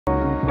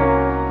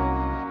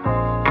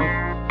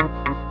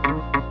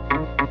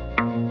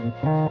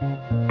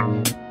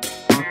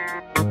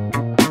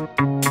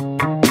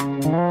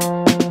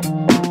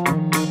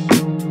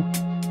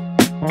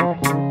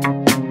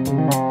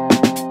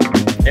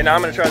now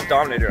I'm gonna try the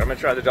Dominator. I'm gonna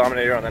try the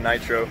Dominator on the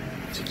Nitro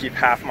to keep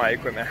half my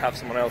equipment, half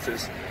someone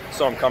else's,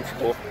 so I'm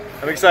comfortable.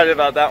 I'm excited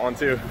about that one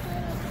too.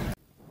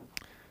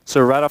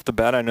 So right off the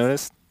bat, I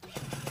noticed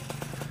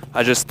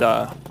I just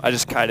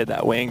kited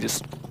that wing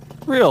just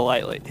real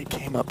lightly. It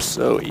came up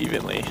so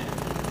evenly.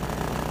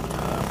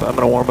 But I'm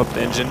gonna warm up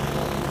the engine,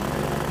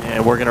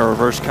 and we're gonna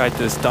reverse kite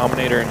this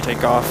Dominator and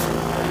take off.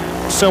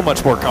 So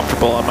much more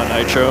comfortable on my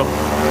Nitro,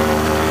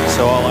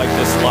 so I like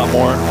this a lot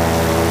more.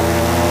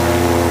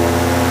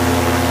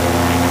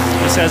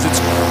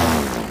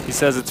 He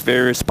says it's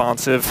very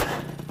responsive,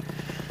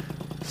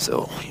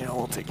 so you know,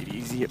 we'll take it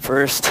easy at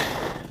first.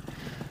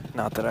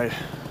 Not that I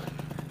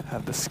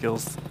have the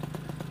skills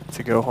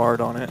to go hard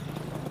on it.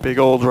 Big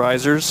old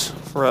risers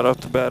right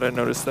off the bat. I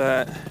noticed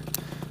that.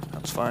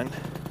 That's fine.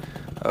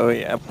 Oh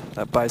yeah,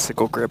 that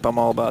bicycle grip. I'm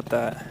all about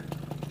that.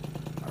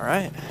 All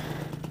right.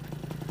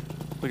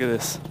 Look at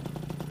this.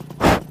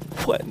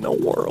 What in the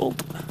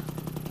world?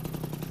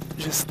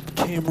 Just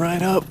came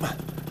right up.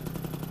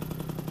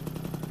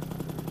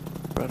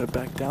 Brought it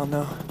back down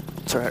though.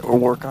 It's alright, we'll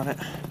work on it.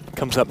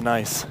 Comes up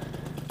nice.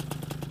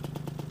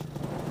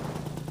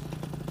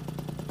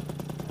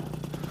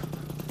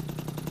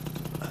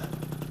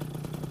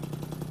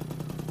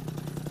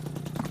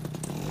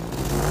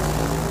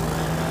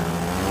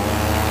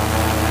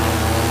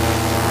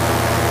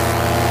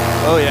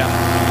 Oh yeah.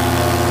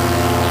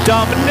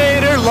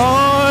 Dominator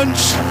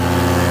launch!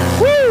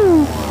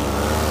 Woo!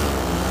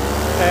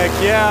 Heck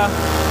yeah.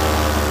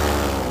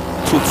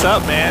 That's what's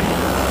up, man.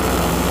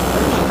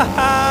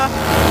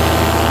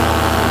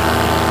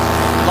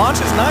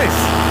 Launch is nice.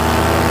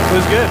 It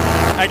was good.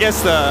 I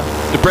guess the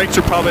brakes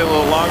are probably a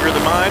little longer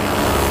than mine,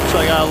 so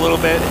I got a little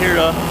bit here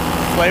to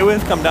play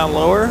with. Come down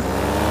lower.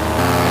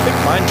 I think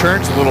mine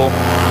turns a little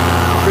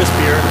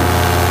crispier.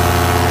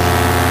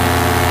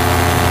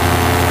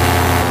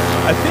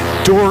 I think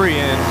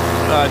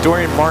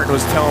Dorian Martin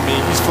was telling me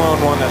he's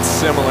flown one that's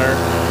similar,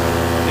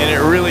 and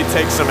it really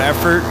takes some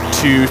effort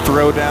to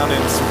throw down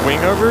in some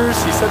wingovers.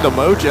 He said the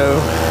Mojo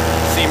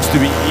seems to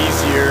be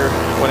easier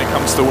when it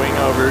comes to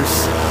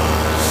wingovers,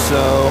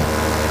 so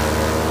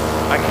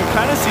I can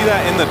kind of see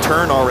that in the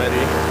turn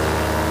already,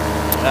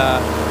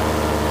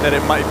 that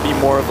it might be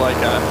more of like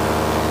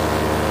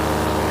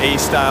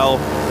A-style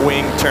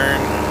wing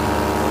turn,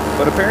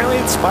 but apparently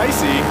it's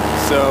spicy,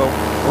 so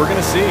we're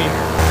gonna see.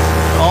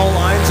 All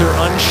lines are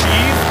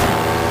unsheathed.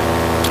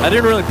 I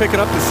didn't really pick it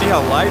up to see how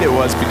light it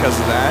was because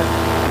of that.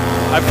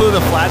 I flew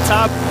the flat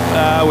top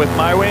with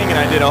my wing, and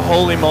I did a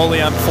holy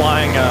moly, I'm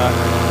flying a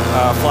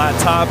flat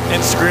top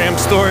Instagram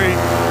story.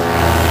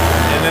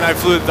 And then I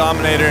flew the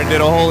Dominator and did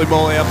a holy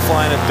moly, I'm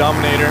flying a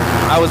Dominator.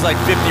 I was like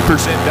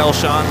 50% Dell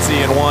Schanze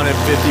and 1 and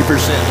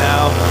 50%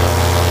 now.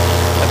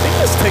 I think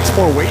this takes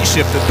more weight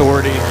shift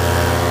authority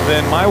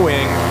than my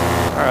wing.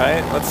 All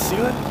right, let's see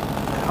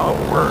how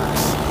it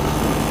works.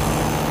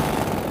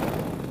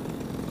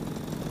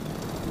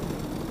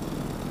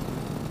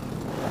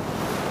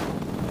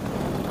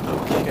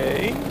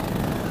 Okay.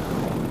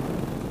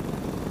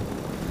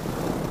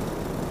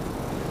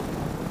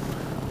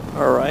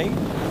 All right.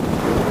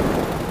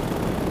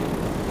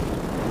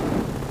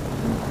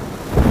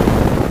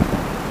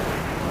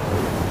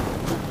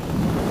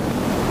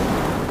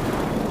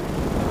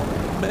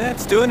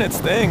 It's doing its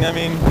thing. I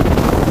mean,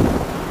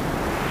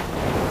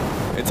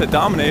 it's a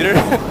Dominator.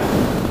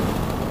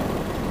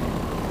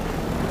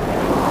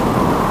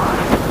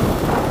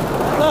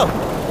 No,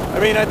 I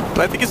mean, I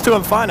think it's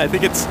doing fine. I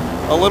think it's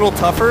a little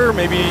tougher,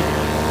 maybe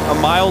a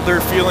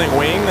milder feeling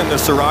wing than the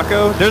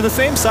Sirocco. They're the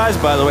same size,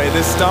 by the way.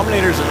 This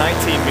Dominator is a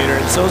 19 meter,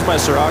 and so is my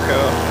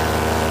Sirocco.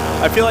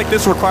 I feel like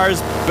this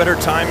requires better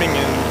timing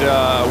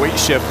and weight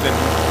shift than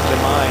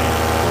mine.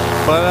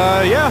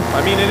 But yeah,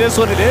 I mean, it is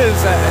what it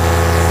is.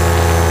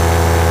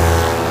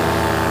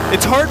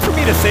 It's hard for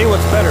me to say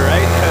what's better,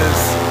 right?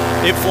 Because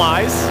it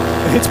flies.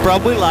 It's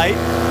probably light.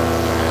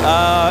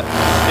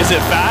 Is it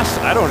fast?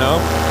 I don't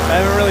know. I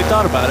haven't really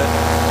thought about it.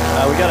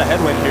 We got a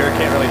headwind here.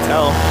 Can't really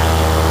tell.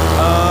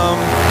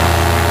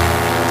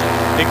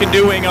 It can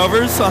do wing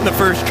overs on the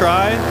first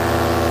try.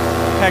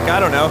 Heck,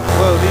 I don't know.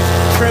 Whoa, these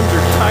trims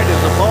are tight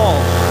as a ball.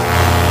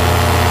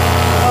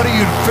 How do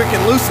you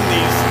freaking loosen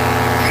these?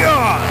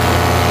 God!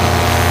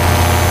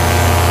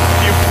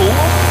 Do you pull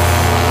them?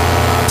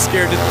 I'm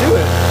scared to do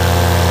it.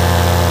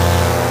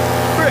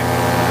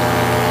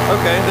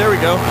 Okay, there we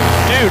go.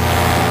 Dude,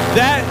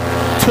 that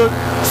took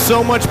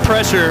so much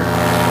pressure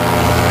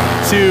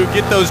to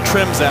get those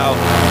trims out,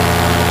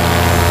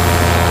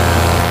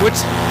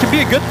 which can be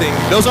a good thing.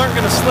 Those aren't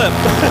going to slip,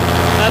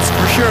 that's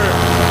for sure,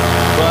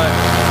 but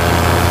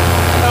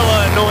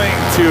hella annoying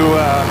to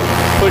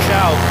push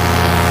out.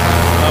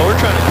 We're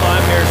trying to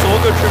climb here, so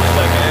we'll go trim a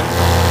second.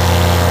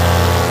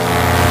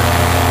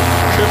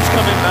 Trims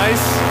come in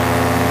nice,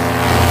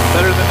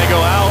 better than they go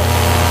out.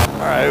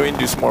 All right, we can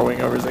do some more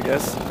wing overs, I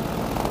guess.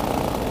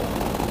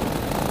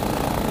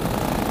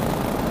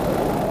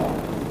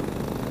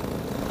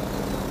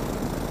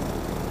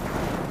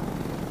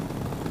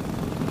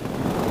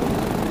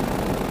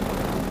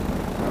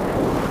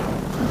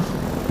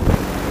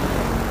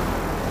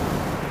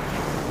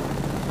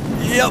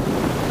 Yep.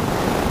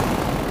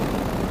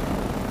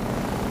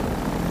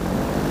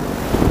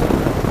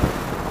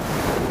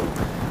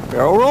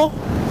 Barrel roll?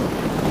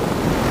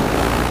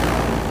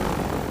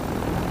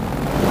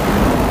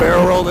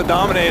 Barrel roll the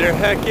Dominator,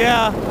 heck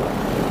yeah.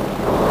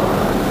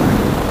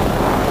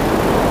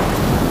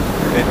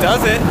 It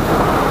does it.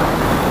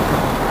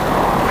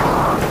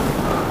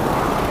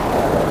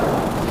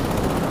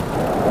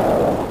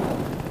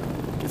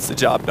 Gets the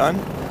job done.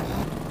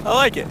 I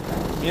like it,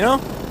 you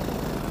know?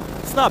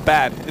 It's not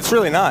bad, it's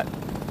really not.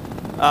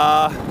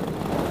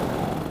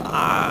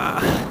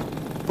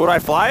 Would I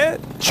fly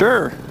it?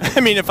 Sure. I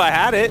mean, if I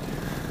had it,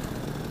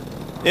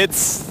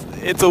 it's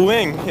a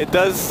wing. It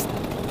does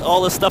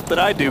all the stuff that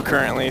I do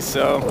currently,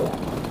 so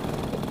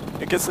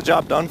it gets the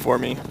job done for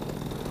me.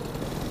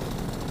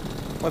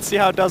 Let's see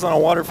how it does on a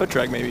water foot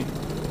drag, maybe.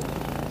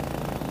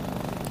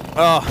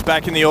 Oh,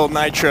 back in the old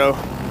Nitro.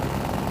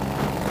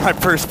 My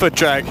first foot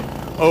drag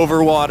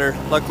over water.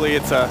 Luckily,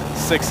 it's a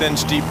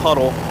 6-inch deep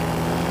puddle,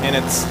 and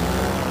it's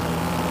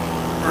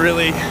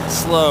really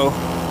slow.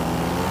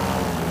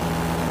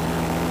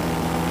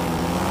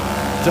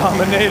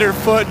 Dominator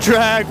foot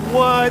drag,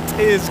 what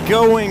is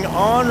going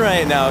on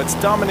right now? It's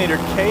Dominator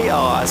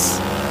chaos.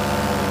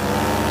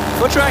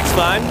 Foot drag's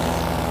fine.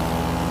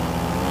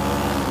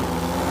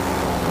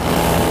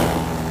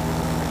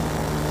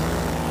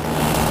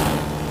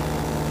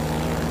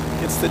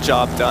 Gets the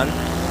job done.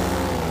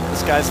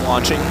 This guy's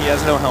launching, he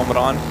has no helmet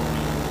on.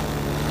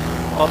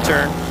 I'll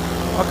turn,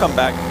 I'll come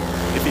back.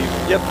 If he,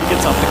 yep, he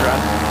gets off the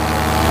ground.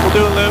 We'll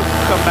do a loop,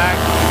 come back.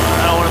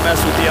 I don't want to mess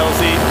with the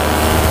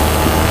LZ.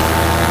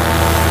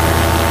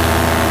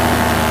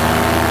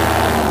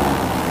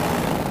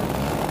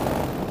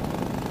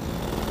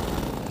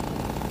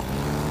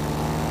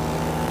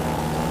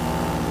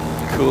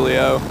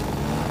 Coolio.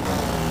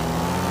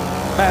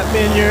 Matt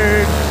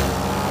Minyard.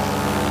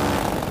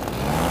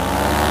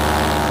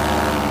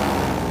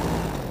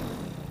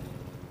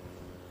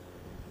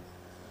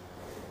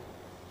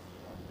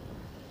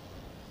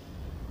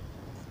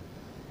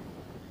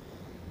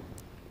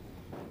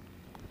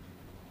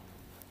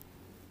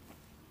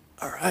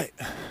 All right.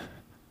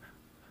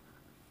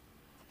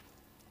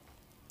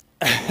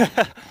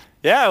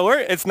 Yeah,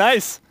 it's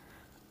nice.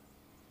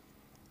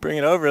 Bring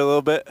it over a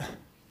little bit.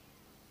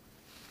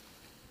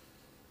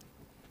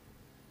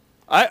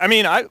 I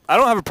mean, I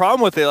don't have a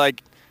problem with it.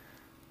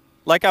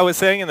 Like I was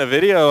saying in the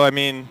video, I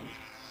mean,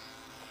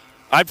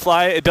 I'd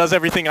fly it. It does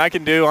everything I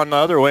can do on the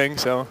other wing,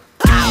 so.